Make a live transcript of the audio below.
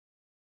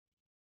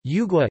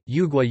Yugwa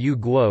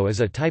Yugwo is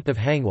a type of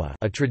hangwa,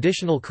 a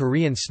traditional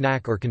Korean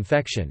snack or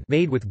confection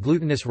made with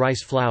glutinous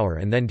rice flour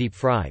and then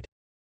deep-fried.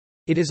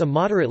 It is a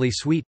moderately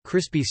sweet,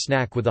 crispy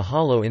snack with a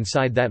hollow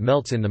inside that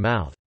melts in the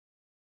mouth.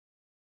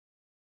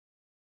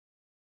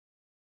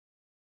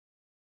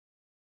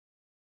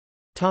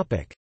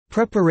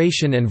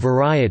 Preparation and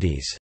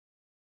varieties.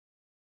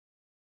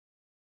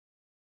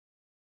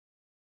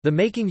 The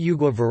making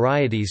Yugwa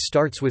varieties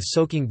starts with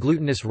soaking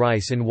glutinous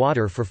rice in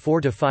water for 4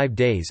 to 5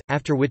 days,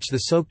 after which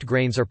the soaked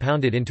grains are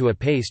pounded into a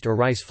paste or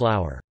rice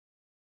flour.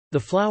 The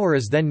flour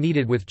is then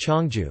kneaded with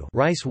chongju,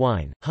 rice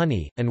wine,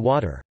 honey, and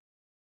water.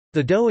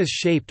 The dough is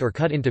shaped or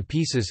cut into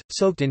pieces,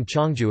 soaked in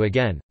chongju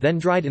again, then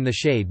dried in the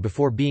shade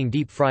before being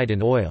deep-fried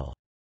in oil.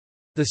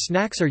 The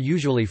snacks are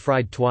usually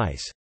fried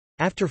twice.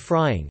 After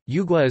frying,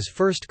 Yugwa is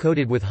first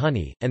coated with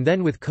honey, and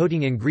then with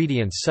coating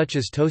ingredients such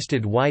as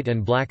toasted white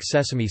and black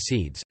sesame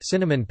seeds,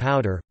 cinnamon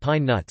powder,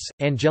 pine nuts,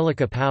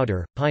 angelica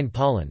powder, pine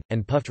pollen,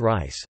 and puffed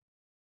rice.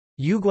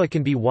 Yugwa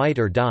can be white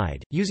or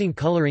dyed, using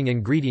coloring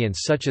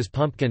ingredients such as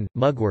pumpkin,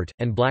 mugwort,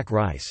 and black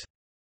rice.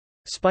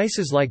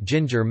 Spices like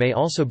ginger may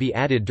also be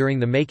added during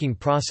the making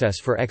process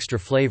for extra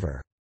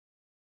flavor.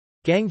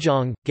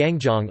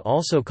 Gangjang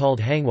also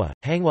called hangwa,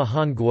 hangwa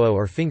hanguo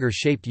or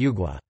finger-shaped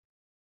Yugwa.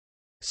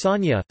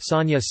 Sanya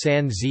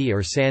san-zi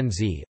or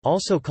san-zi,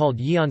 also called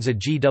yeonza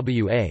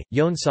gwa,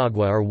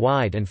 yeonsagwa are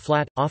wide and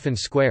flat, often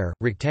square,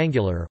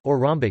 rectangular, or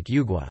rhombic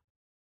Yugwa.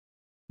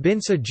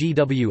 Binsa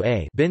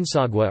gwa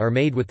binsagwa are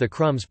made with the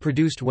crumbs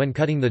produced when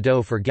cutting the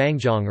dough for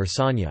gangjang or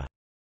sanya.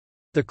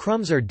 The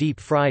crumbs are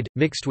deep-fried,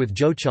 mixed with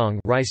jocheong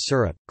rice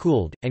syrup,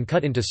 cooled, and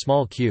cut into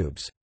small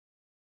cubes.